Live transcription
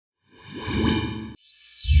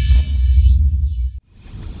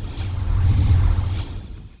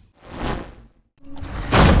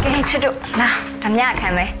哎，吃住，那咱们俩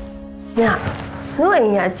看没？呀，我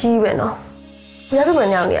人家基本咯，人家都不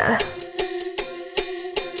鸟你啊。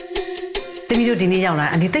တမီတို့ဒီနေ့ရောက်လာ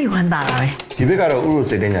အန်တီတိတ်ဝမ်းသာတာပဲဒီဘက်ကတော့ဥရု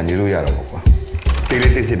စိတ်တဲ့ညာနေလို့ရတော့ပေါ့ကွာတိတ်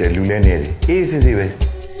လေးတိတ်စစ်တဲ့လူလဲနေတယ်အေးစစ်စစ်ပဲ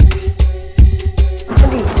အန်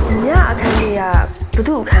တီညအခန်းလေးကဘ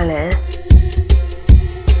သူ့အခန်းလဲ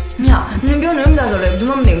မြနင်ပြောနေမှဆိုလေဘယ်သူ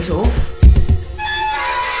မှမနေဘူးဆို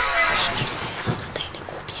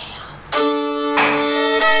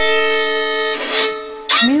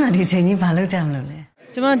မင်းကဒီချိန်ကြီးဘာလုပ်ကြမလို့လဲ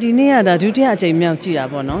ကျမဒီနေ့ကဒါဒုတိယအကြိမ်မြောက်ကြည့်တာ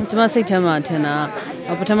ပေါ့နော်ကျမစိတ်ထဲမှာထင်တာ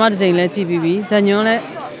ပထမတစ်ကြိမ်လဲကြည့်ပြီးပြီဇညွ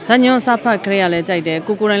န်စာဖတ်ခရရလဲကြိုက်တယ်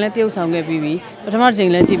ကိုတိုင်းလဲတရုပ်ဆောင်ခဲ့ပြီးပြီပထမတစ်ကြိ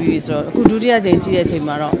မ်လဲကြည့်ပြီးပြီဆိုတော့အခုဒုတိယကြိမ်ကြည့်တဲ့အချိန်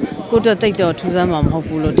မှာတော့ကိုတက်တိတ်တော့ထူးဆန်းမှာမဟုတ်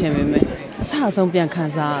ဘူးလို့ထင်ပေမဲ့အဆအဆုံးပြန်ခံ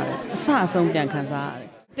စားရတယ်အဆအဆုံးပြန်ခံစားရတယ်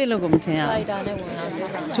တိတ်လို့ကိုမထင်ရဘူး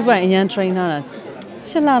သူပိုင်အရန် train ထားတာ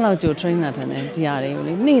8လလောက်ကြို train တာထင်တယ်ဒီဟာတွေကို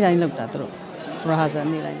လေနေ့တိုင်းလုပ်တာသူတို့ rehearsal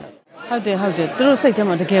နေ့တိုင်းလုပ်ဟုတ်တယ်သူတို့စိတ်ထဲ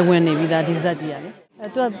မှာတကယ်ဝင်နေပြီသားဒီဇက်ကြီးရတယ်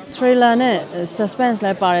သူက trailer နဲ့ suspense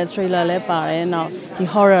လဲပါတယ် trailer လဲပါတယ်နောက်ဒီ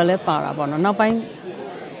horror လဲပါတာပေါ့နော်နောက်ပိုင်း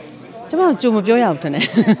ကျွန်မကြိုမပြောရဘူးထင်တယ်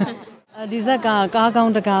ဒီဇက်ကကားကော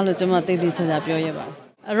င်းတကားလို့ကျွန်မသိသိချာချာပြောရပါဘူး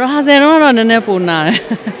rehearsal တော့နည်းနည်းပိုနာတယ်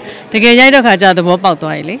တကယ်ရိုက်တော့ခါကျသဘောပေါက်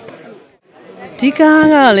သွားပြီလေဒီကား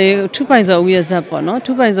ကလေထူပိုင်စော်ဦးရဲ့ဇက်ပေါ့နော်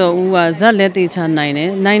ထူပိုင်စော်ဦးကဇက်လက်သေးချနိုင်တ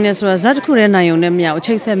ယ်ဆိုတာဇက်တစ်ခုတည်းနိုင်ုံနဲ့မရဘူးအ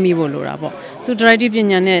ချိတ်ဆက်မိဖို့လိုတာပေါ့သူ directing ပ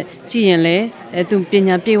ညာနဲ့ကြည့်ရင်လေသူပ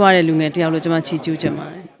ညာပြေဝတဲ့လူငယ်တယောက်လို့ကျွန်မချီးကျူးချင်ပါ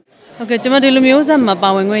တယ်ဟုတ်ကဲ့ကျွန်မဒီလိုမျိုးဇက်မှာပါ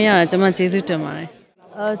ဝင်ခွင့်ရတာကျွန်မကျေးဇူးတင်ပါတယ်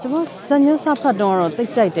ကျွန်မဇညွှန်းစာဖတ်တော့တိ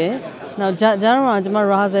တ်ကြိုက်တယ်နောက်ဂျာတော့ကျွန်မ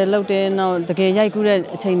rehearsal လုပ်တယ်နောက်တကယ်ရိုက်ကူးတဲ့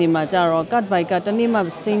အချိန်တွေမှာကြာတော့ cut by cut တနေ့မှ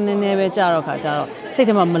စိနေနေပဲကြာတော့ခါကြာတော့စိတ်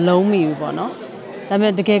ထဲမှာမလုံးမိဘူးပေါ့နော်ဒါပေ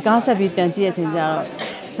မဲ့တကယ်ကားဆက်ပြီးပြန်ကြည့်တဲ့အချိန်ကျတော့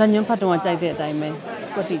ဇညွန်းဖတ်တော့ကြိုက်တဲ့အတိုင်းပဲ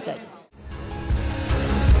ကွတိကြိုက်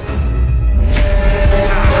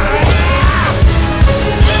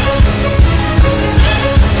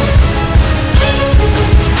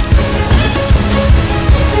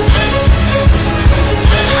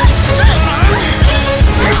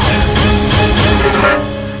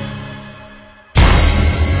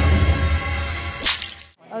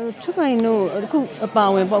ထူပိုင်တို့အခုအပါ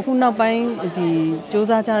ဝင်ပေါ့အခုနောက်ပိုင်းဒီစ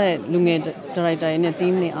조사ကြတဲ့လူငယ်ဒါရိုက်တာတွေနဲ့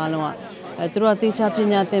team တွေအားလုံးကသူတို့ကတေချာပ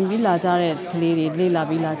ညာသင်ပြီးလာကြတဲ့ကလေးတွေလေ့လာ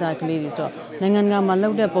ပြီးလာကြတဲ့ကလေးတွေဆိုတော့နိုင်ငံတကာမှာလု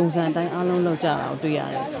ပ်တဲ့ပုံစံအတိုင်းအားလုံးလုပ်ကြတာကိုတွေ့ရ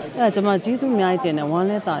တယ်။အဲ့ဒါကျွန်မကျေးဇူးအများကြီးတင်တယ်ဝမ်း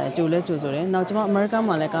လဲတာတယ်ကြိုလဲကြိုဆိုတယ်။နောက်ကျွန်မအမေရိကန်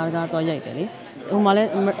မှာလည်းကားသွားရိုက်တယ်လေ။ဟိုမှာလည်း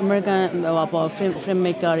အမေရိကန်ပေါ့ film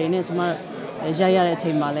maker တွေနဲ့ကျွန်မရိုက်ရတဲ့အချိ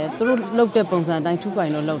န်မှာလည်းသူတို့လုပ်တဲ့ပုံစံအတိုင်းထူပို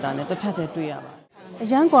င်တို့လုပ်တာနဲ့တစ်ထပ်တည်းတွေ့ရပါတယ်။အ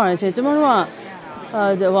ရန်กว่าတယ်ရှင်ကျွန်တော်တို့က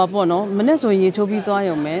ဟိုပေါ့နော်မနေ့ဆိုရေချိုးပြီးသွား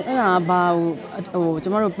ရုံပဲအဲ့ဒါဘာဟိုကျ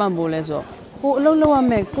မတို့ပန့်ဖို့လဲဆိုတော့ကိုအလုပ်လုပ်ရ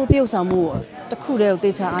မယ်ကိုတရုပ်ဆောင်မှုတစ်ခုတည်းကို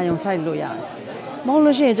တေချာအာယုံစိုက်လို့ရတယ်မဟုတ်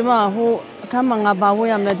လို့ရှိရင်ကျမဟိုအခန်းမှာငါဘာဝတ်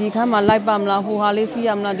ရမလဲဒီအခန်းမှာလိုက်ပါမလားဟိုဟာလေးစီးရ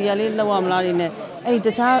မလားဒီဟာလေးလောက်ရမလားတွေနဲ့အဲ့တ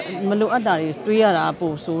ခြားမလိုအပ်တာတွေတွေးရတာ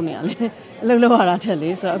ပို့ဆိုးနေရလေအလုပ်လုပ်ရတာထက်လေ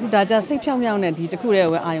ဆိုတော့အခုဒါကြစိတ်ဖြောင်းဖြောင်းနဲ့ဒီတစ်ခုတည်း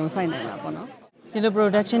ကိုအာယုံစိုက်နိုင်တာပေါ့နော်ဒီလို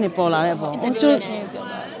production တွေပေါ်လာတဲ့ပေါ့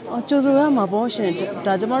ကျိုးဆိုရမှာပေါ့ရှင်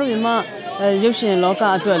ဒါကျမတို့မြန်မာရုပ်ရှင်လောက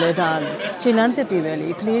အတွက်လည်းဒါခြေလမ်းသစ်တွေပဲလေ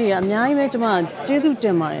ကလေးတွေကအများကြီးပဲကျမကျေးဇူးတ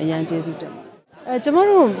င်ပါတယ်အရန်ကျေးဇူးတင်ပါတယ်ကျမ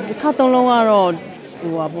တို့ခါသုံးလုံးကတော့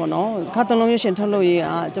ဟိုပါပေါ့နော်ခါသုံးလုံးရုပ်ရှင်ထုတ်လို့ရေး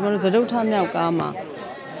ကျမတို့သဒုဋ္ဌမြောက်ကားမှာ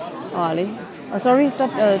ဟာလေ sorry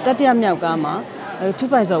တတိယမြောက်ကားမှာထူ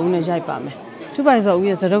ပိုင်စော်ဦးနဲ့ရိုက်ပါမယ်ထူပိုင်စော်ဦး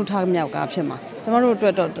ရဲ့သဒုဋ္ဌမြောက်ကားဖြစ်မှာကျမတို့အတွ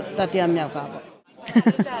က်တော့တတိယမြောက်ကားပေါ့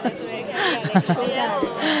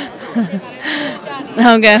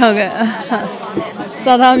ဟုတ်ကဲ့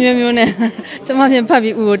စာသားမျိုးနဲ့ကျွန်မပြင်ဖတ်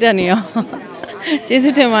ပြီးဦးကိုတက်နေရောကျေး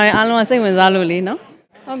ဇူးတင်ပါတယ်အားလုံးကစိတ်ဝင်စားလို့လေနော်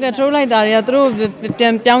ဟုတ်ကဲ့ troll လိုက်တာတွေကသူတို့ပြ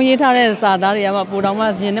န်ပြောင်းရေးထားတဲ့စာသားတွေကမှပိုတောင်မှ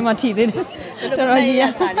ရင်ထဲမှာထိသေးတယ်တော်တော်ကြီးရ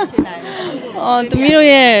စာလေးဖြစ်နိုင်တယ်အော်သမီးတို့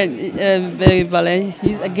ရဲ့ဘာလဲ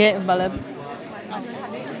he's a gay ဘာလဲ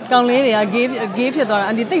ကောင်းလေးတွေက gay ဖြစ်သွားတာ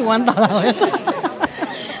အန်တီတိတ်ဝမ်းသာလာပဲ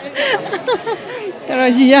တော်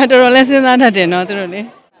တော်ကြီးရတော်တော်လဲစဉ်းစားတတ်တယ်နော်သူတို့လေ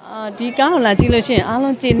ဒီကားကိုလာကြည့်လို့ရှိရင်အား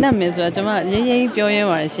လုံးကျေနပ်မယ်ဆိုတော့ကျွန်မရေးပြောရဲ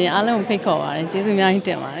ပါတယ်ရှင်အားလုံးကိုဖိတ်ခေါ်ပါတယ်ကျေးဇူးအများကြီးတ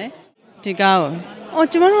င်ပါတယ်ဒီကားကို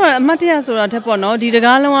ကျွန်မတို့ကအမတ်တရဆိုတာထက်ပေါ့နော်ဒီတ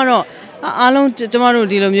ကားလုံးကတော့အားလုံးကျွန်မတို့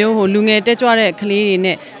ဒီလိုမျိုးဟိုလူငယ်တက်ကြွတဲ့ကလေးတွေ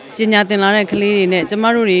နဲ့ပညာသင်လာတဲ့ကလေးတွေနဲ့ကျွန်မ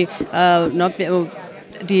တို့တွေနော်ဟို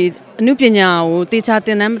ဒီအမှုပညာကိုတေချာသ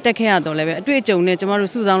င်တန်းမတက်ခဲ့ရတော့လည်းပဲအတွေ့အကြုံနဲ့ကျမ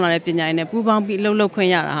တို့စုဆောင်းလာတဲ့ပညာရည်နဲ့ပူးပေါင်းပြီးအလုပ်လုပ်ခွင့်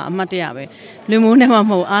ရတာဟာအမှတ်တရပဲလူမျိုးနဲ့မှမ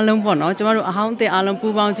ဟုတ်အားလုံးပေါ့နော်ကျမတို့အဟောင်းအသစ်အားလုံး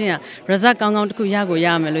ပူးပေါင်းခြင်းဟာ result ကောင်းကောင်းတစ်ခုရကိုရ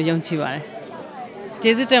မယ်လို့ယုံကြည်ပါတယ်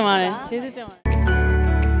ကျေးဇူးတင်ပါတယ်